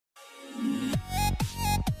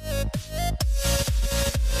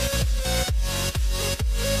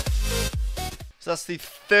So that's the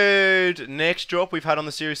third next drop we've had on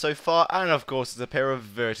the series so far, and of course it's a pair of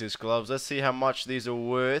Virtus gloves. Let's see how much these are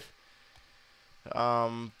worth.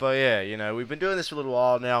 But yeah, you know, we've been doing this for a little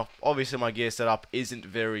while now. Obviously my gear setup isn't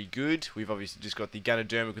very good. We've obviously just got the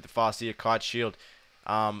Gjermund with the fast ear kite shield,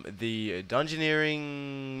 the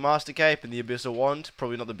Dungeoneering Master Cape and the Abyssal Wand.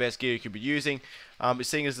 Probably not the best gear you could be using. But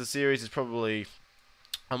seeing as the series is probably,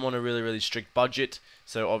 I'm on a really strict budget,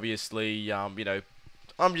 so obviously, you know,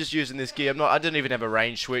 I'm just using this gear. I didn't even have a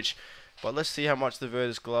range switch. But let's see how much the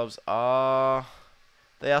Virtus gloves are.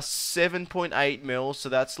 They are 7.8 mil, so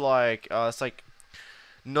that's like, it's like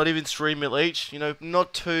not even 3 mil each. You know,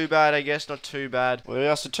 not too bad, I guess. Not too bad. Well,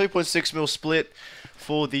 yeah, so 2.6 mil split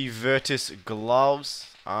for the Virtus gloves.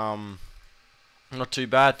 Not too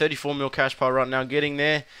bad. 34 mil cash pile right now, getting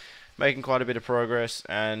there. Making quite a bit of progress.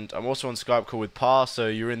 And I'm also on Skype call with Pa, so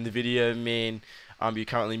you're in the video, man. You're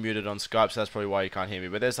currently muted on Skype, so that's probably why you can't hear me.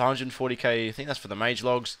 But there's 140k, I think that's for the mage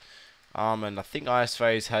logs. And I think Ice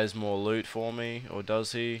Phase has more loot for me, or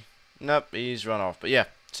does he? Nope, he's run off. But yeah,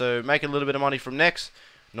 so making a little bit of money from next.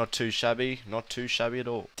 Not too shabby at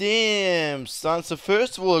all. Damn, son. So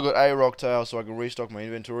first of all, I got a rock tail, so I can restock my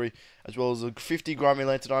inventory, as well as a 50 grimy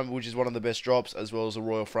lantern diamond, which is one of the best drops, as well as a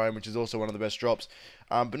royal frame, which is also one of the best drops.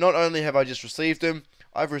 But not only have I just received them,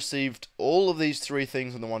 I've received all of these three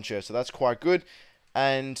things in the one chest, so that's quite good.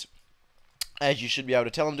 And as you should be able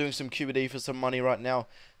to tell, I'm doing some QBD for some money right now.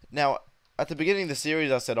 Now, at the beginning of the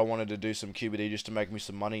series, I said I wanted to do some QBD just to make me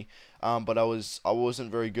some money. But I wasn't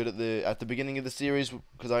very good at the beginning of the series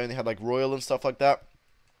because I only had like royal and stuff like that,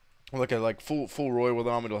 like a full royal with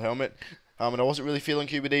an armored helmet. And I wasn't really feeling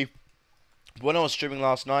QBD. But when I was streaming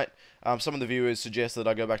last night, some of the viewers suggested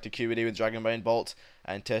I go back to QBD with Dragonbane bolts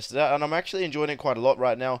and test it out, and I'm actually enjoying it quite a lot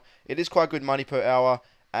right now. It is quite good money per hour.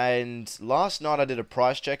 And last night I did a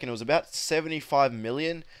price check and it was about 75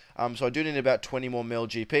 million. So I do need about 20 more mil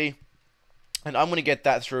GP. And I'm going to get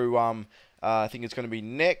that through, I think it's going to be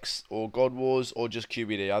Nex or God Wars or just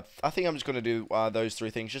QBD. I think I'm just going to do those three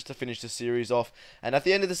things just to finish the series off. And at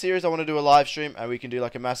the end of the series I want to do a live stream and we can do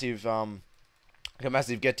like a massive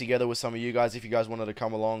get together with some of you guys if you guys wanted to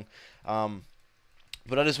come along.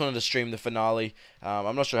 But I just wanted to stream the finale.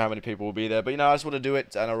 I'm not sure how many people will be there, but you know, I just want to do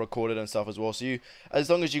it and I record it and stuff as well. So as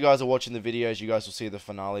long as you guys are watching the videos, you guys will see the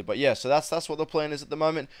finale. But yeah, so that's what the plan is at the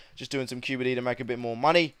moment. Just doing some QBD to make a bit more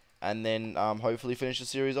money, and then hopefully finish the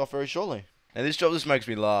series off very shortly. And this job just makes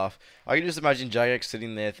me laugh. I can just imagine JX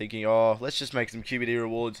sitting there thinking, oh, let's just make some QBD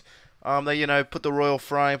rewards. They, you know, put the royal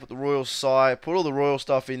frame, put the royal sight, put all the royal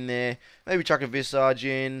stuff in there. Maybe chuck a Visage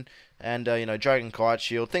in. And, you know, Dragon Kite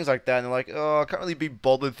Shield, things like that. And they're like, oh, I can't really be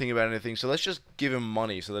bothered thinking about anything, so let's just give them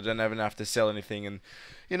money so they don't even have to sell anything. And,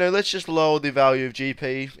 you know, let's just lower the value of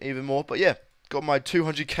GP even more. But, yeah, got my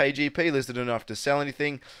 200k GP listed enough to sell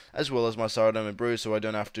anything, as well as my Saradome and Brew, so I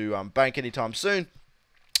don't have to bank anytime soon.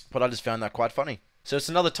 But I just found that quite funny. So it's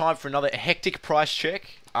another time for another hectic price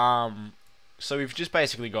check. So we've just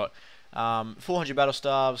basically got 400 Battle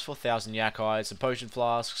Stars, 4,000 Yakai, some Potion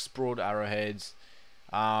Flasks, Broad Arrowheads,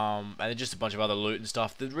 and then just a bunch of other loot and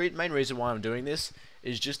stuff. The main reason why I'm doing this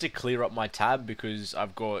is just to clear up my tab, because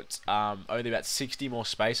I've got only about 60 more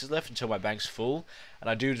spaces left until my bank's full, and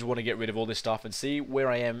I do just want to get rid of all this stuff and see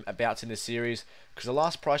where I am about in this series, because the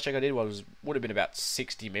last price check I did would have been about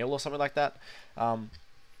 60 mil or something like that.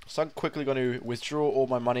 So I'm quickly going to withdraw all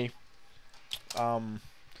my money, and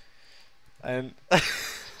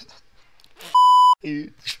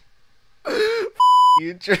you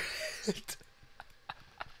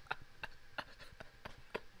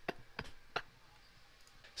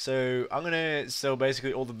So I'm gonna sell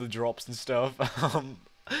basically all of the drops and stuff.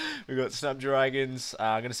 We got Snapdragons.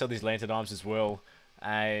 I'm gonna sell these Lantern Arms as well,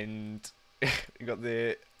 and we got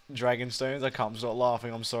the Dragon Stones. I can't stop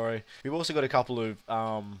laughing. I'm sorry. We've also got a couple of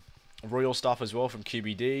royal stuff as well from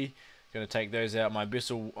QBD. Gonna take those out. My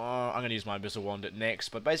Abyssal. I'm gonna use my Abyssal Wand at next,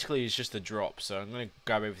 but basically it's just the drop. So I'm gonna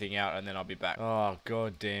grab everything out and then I'll be back. Oh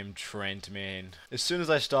goddamn Trent, man! As soon as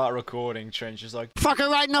I start recording, Trent's just like, "Fuck her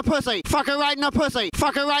right in the pussy! Fuck her right in the pussy!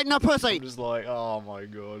 Fuck her right in the pussy!" I'm just like, oh my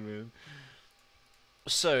god, man.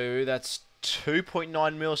 So that's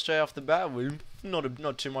 2.9 mil straight off the bat.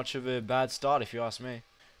 Not too much of a bad start, if you ask me.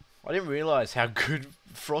 I didn't realize how good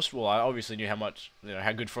Frost. Well, I obviously knew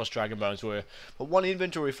how good Frost Dragon Bones were, but one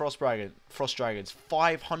inventory Frost Dragons,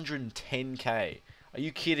 510k. Are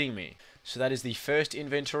you kidding me? So that is the first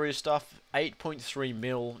inventory of stuff, 8.3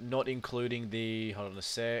 mil, not including the. Hold on a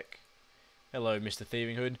sec. Hello, Mr.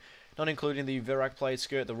 Thieving Hood. Not including the Verak Plate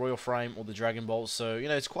Skirt, the Royal Frame, or the Dragon Bolt. So, you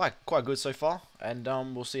know, it's quite good so far. And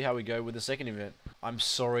we'll see how we go with the second event. I'm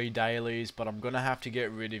sorry, dailies, but I'm going to have to get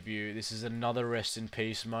rid of you. This is another rest in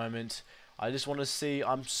peace moment. I just want to see,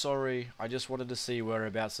 I'm sorry, I just wanted to see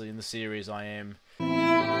whereabouts in the series I am.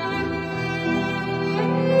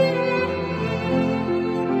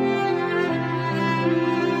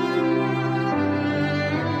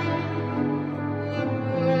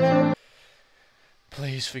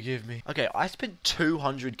 Please forgive me. Okay, I spent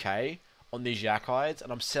 200k on these yak hides,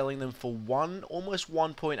 and I'm selling them for almost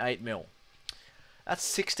 1.8 mil.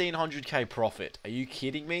 That's 1600k profit. Are you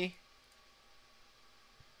kidding me?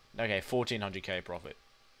 Okay, 1400k profit.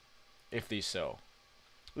 If these sell.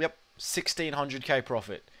 Yep, 1600k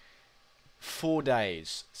profit. 4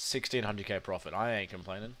 days, 1600k profit. I ain't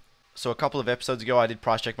complaining. So a couple of episodes ago, I did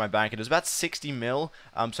price check my bank. It was about 60 mil.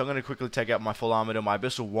 So I'm going to quickly take out my full armor, my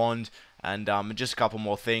abyssal wand, and just a couple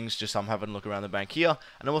more things. Just I'm having a look around the bank here,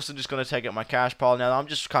 and I'm also just going to take out my cash pile. Now I'm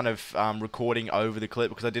just kind of recording over the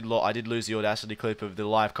clip because I did lose the Audacity clip of the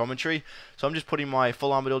live commentary. So I'm just putting my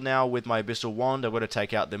full armor now with my abyssal wand. I've got to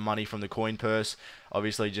take out the money from the coin purse,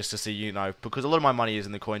 obviously, just to see, you know, because a lot of my money is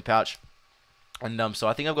in the coin pouch. And so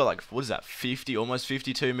I think I've got like, what is that, 50, almost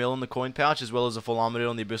 52 mil in the coin pouch, as well as a full armor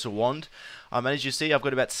on the abyssal wand. And as you see, I've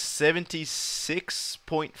got about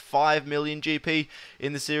 76.5 million GP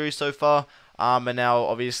in the series so far. And now,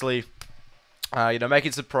 obviously, you know,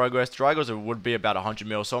 making some progress. Drygores would be about 100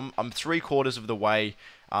 mil, so I'm 3/4 of the way,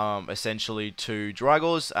 essentially, to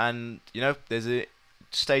Drygores. And you know,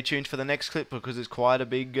 stay tuned for the next clip because it's quite a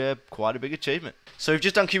big achievement. So we've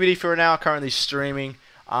just done community for an hour, currently streaming.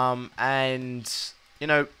 And, you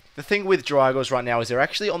know, the thing with Drygores right now is they're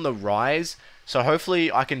actually on the rise, so hopefully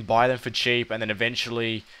I can buy them for cheap, and then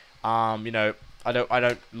eventually, you know, I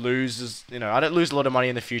don't lose a lot of money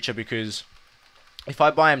in the future, because if I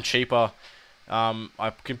buy them cheaper,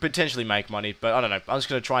 I can potentially make money, but I don't know. I'm just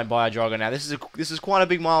going to try and buy a Drygore now. This is quite a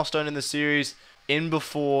big milestone in the series, in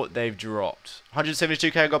before they've dropped.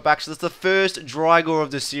 172k got back, so that's the first Drygore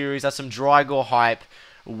of the series. That's some Drygore hype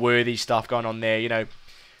worthy stuff going on there, you know.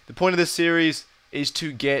 The point of this series is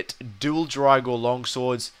to get dual Drygore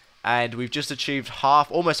longswords, and we've just achieved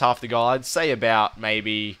almost half the goal. I'd say about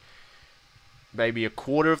maybe a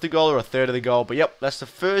quarter of the goal or a third of the goal. But yep, that's the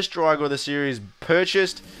first Drygore of the series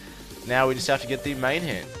purchased. Now we just have to get the main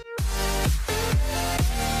hand.